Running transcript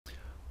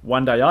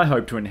One day I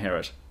hope to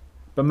inherit,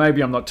 but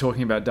maybe I'm not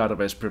talking about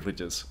database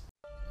privileges.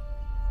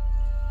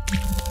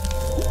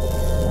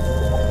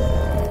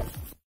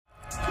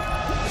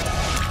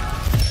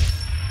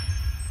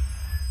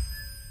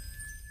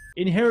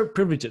 Inherit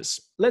privileges.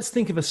 Let's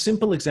think of a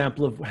simple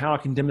example of how I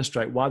can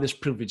demonstrate why this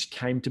privilege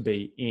came to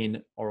be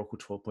in Oracle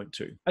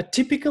 12.2. A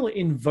typical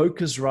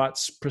invokers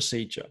rights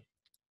procedure,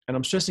 and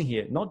I'm stressing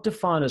here, not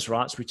definers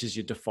rights, which is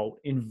your default,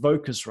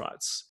 invokers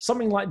rights.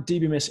 Something like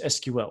DBMS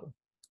SQL.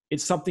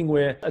 It's something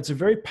where it's a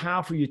very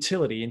powerful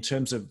utility in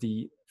terms of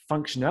the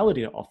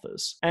functionality it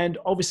offers. And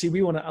obviously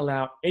we want to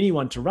allow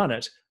anyone to run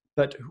it,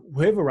 but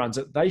whoever runs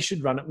it, they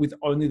should run it with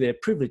only their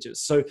privileges.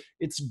 So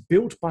it's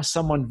built by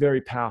someone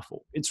very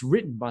powerful. It's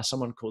written by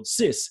someone called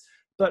Sys,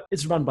 but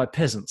it's run by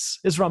peasants.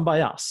 It's run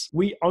by us.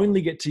 We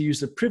only get to use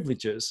the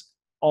privileges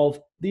of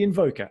the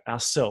invoker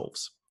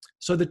ourselves.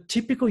 So the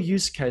typical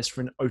use case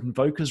for an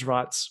invokers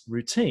rights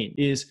routine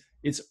is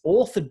it's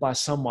authored by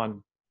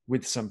someone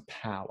with some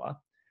power,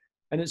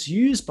 and it's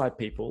used by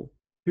people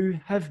who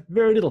have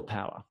very little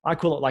power. I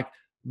call it like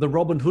the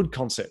Robin Hood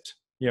concept.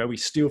 You know, we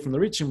steal from the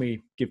rich and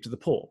we give to the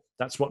poor.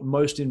 That's what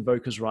most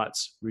invokers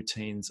rights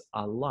routines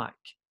are like.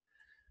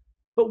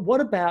 But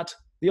what about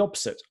the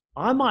opposite?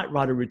 I might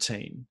write a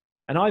routine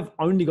and I've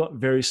only got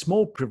very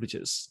small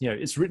privileges. You know,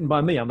 it's written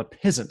by me. I'm a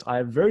peasant. I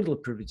have very little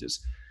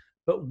privileges.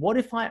 But what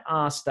if I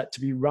ask that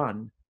to be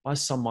run by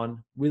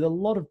someone with a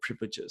lot of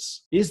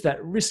privileges? Is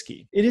that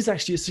risky? It is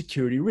actually a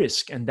security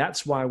risk, and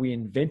that's why we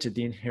invented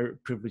the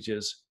inherit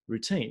privileges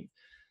routine.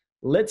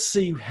 Let's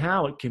see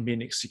how it can be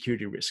a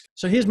security risk.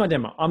 So here's my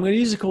demo. I'm going to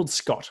use it called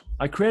Scott.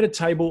 I create a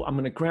table. I'm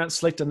going to grant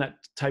select on that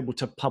table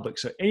to public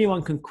so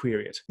anyone can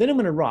query it. Then I'm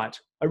going to write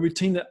a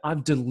routine that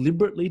I've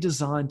deliberately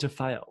designed to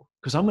fail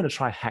because I'm going to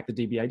try hack the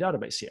DBA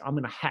database here. I'm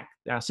going to hack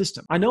our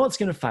system. I know it's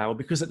going to fail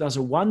because it does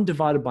a 1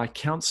 divided by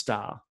count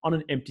star on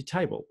an empty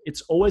table.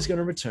 It's always going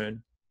to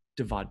return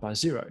divide by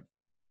 0.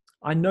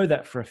 I know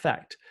that for a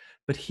fact,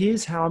 but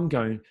here's how I'm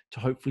going to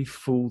hopefully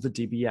fool the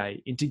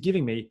DBA into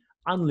giving me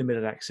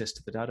unlimited access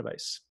to the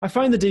database. I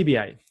phone the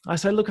DBA. I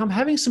say, look, I'm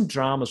having some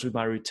dramas with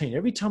my routine.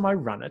 Every time I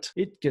run it,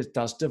 it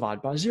does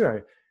divide by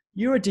 0.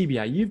 You're a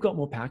DBA, you've got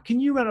more power. Can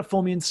you run it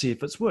for me and see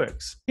if it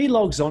works? He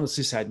logs on as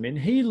sysadmin.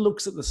 He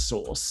looks at the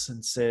source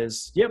and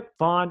says, yep,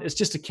 fine. It's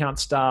just a count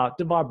star,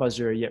 divide by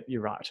 0. Yep,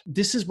 you're right.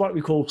 This is what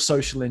we call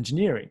social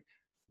engineering.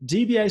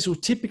 DBAs will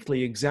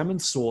typically examine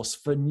source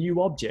for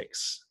new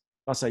objects.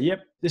 I say,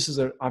 yep, this is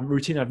a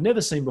routine I've never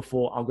seen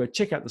before. I'll go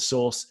check out the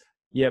source.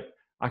 Yep,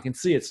 I can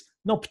see it's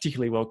not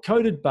particularly well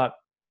coded, but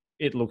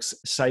it looks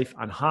safe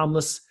and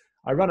harmless.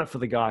 I run it for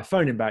the guy,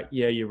 phone him back.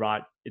 Yeah, you're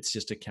right. It's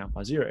just a count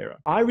by 0 error.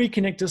 I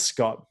reconnect to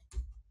Scott.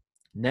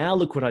 Now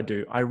look what I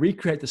do. I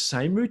recreate the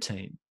same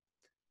routine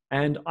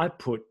and I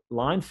put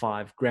line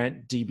 5,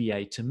 grant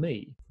DBA to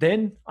me.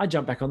 Then I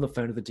jump back on the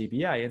phone to the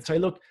DBA and say,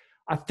 look,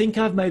 I think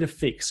I've made a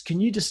fix. Can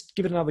you just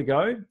give it another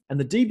go? And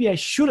the DBA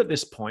should at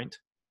this point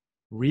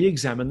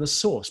re-examine the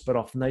source, but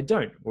often they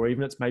don't, or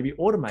even it's maybe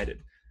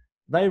automated.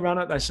 They run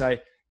it, they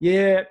say,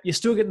 yeah, you're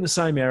still getting the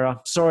same error.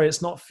 Sorry,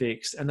 it's not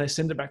fixed. And they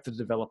send it back to the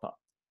developer.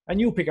 And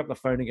you'll pick up the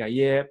phone and go,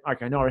 yeah,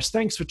 okay, Norris,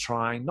 thanks for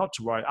trying. Not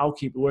to worry, I'll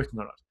keep working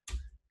on it.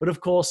 But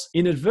of course,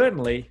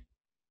 inadvertently,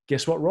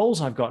 guess what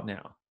roles I've got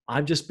now?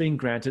 I've just been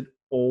granted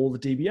all the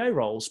DBA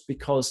roles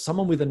because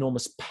someone with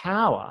enormous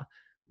power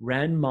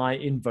ran my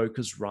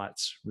invokers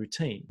rights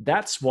routine.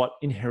 That's what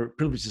inherit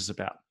privilege is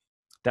about.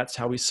 That's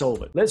how we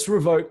solve it. Let's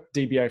revoke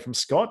DBA from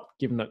Scott,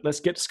 given that let's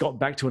get Scott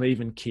back to an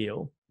even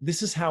keel.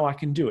 This is how I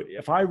can do it.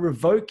 If I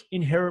revoke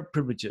inherent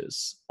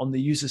privileges on the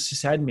user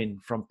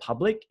sysadmin from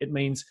public, it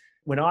means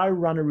when I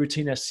run a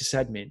routine as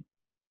sysadmin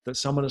that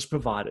someone has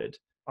provided,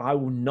 I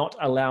will not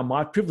allow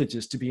my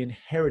privileges to be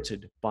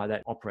inherited by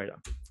that operator.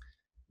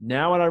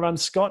 Now when I run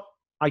Scott,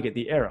 I get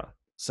the error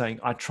saying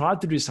I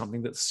tried to do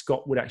something that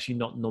Scott would actually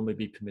not normally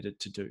be permitted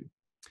to do.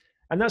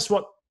 And that's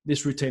what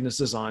this routine is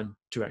designed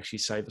to actually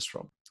save us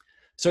from.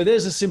 So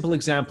there's a simple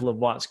example of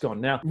why it's gone.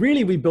 Now,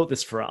 really, we built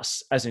this for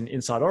us, as in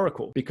inside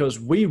Oracle, because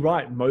we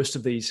write most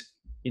of these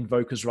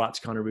invokers rights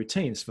kind of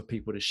routines for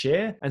people to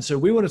share. And so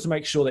we wanted to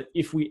make sure that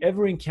if we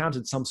ever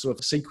encountered some sort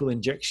of SQL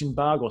injection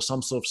bug or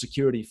some sort of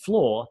security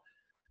flaw,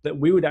 that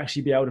we would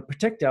actually be able to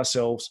protect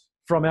ourselves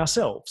from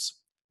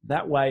ourselves.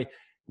 That way,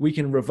 we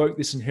can revoke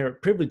this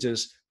inherent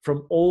privileges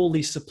from all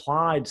the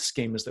supplied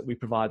schemas that we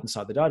provide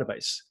inside the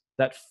database.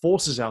 That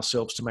forces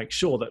ourselves to make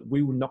sure that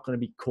we were not going to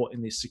be caught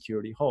in these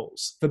security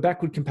holes. For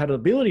backward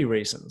compatibility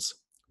reasons,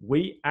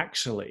 we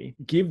actually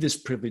give this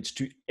privilege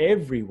to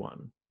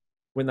everyone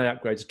when they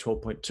upgrade to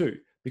 12.2.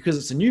 Because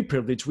it's a new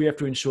privilege, we have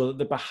to ensure that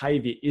the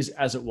behavior is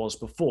as it was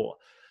before.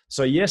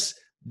 So yes,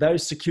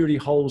 those security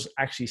holes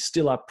actually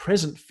still are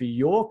present for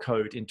your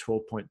code in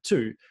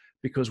 12.2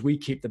 because we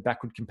keep the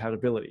backward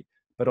compatibility.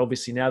 But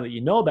obviously now that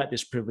you know about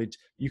this privilege,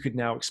 you could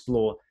now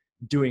explore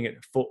doing it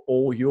for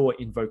all your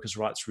invokers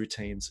rights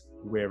routines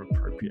where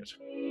appropriate.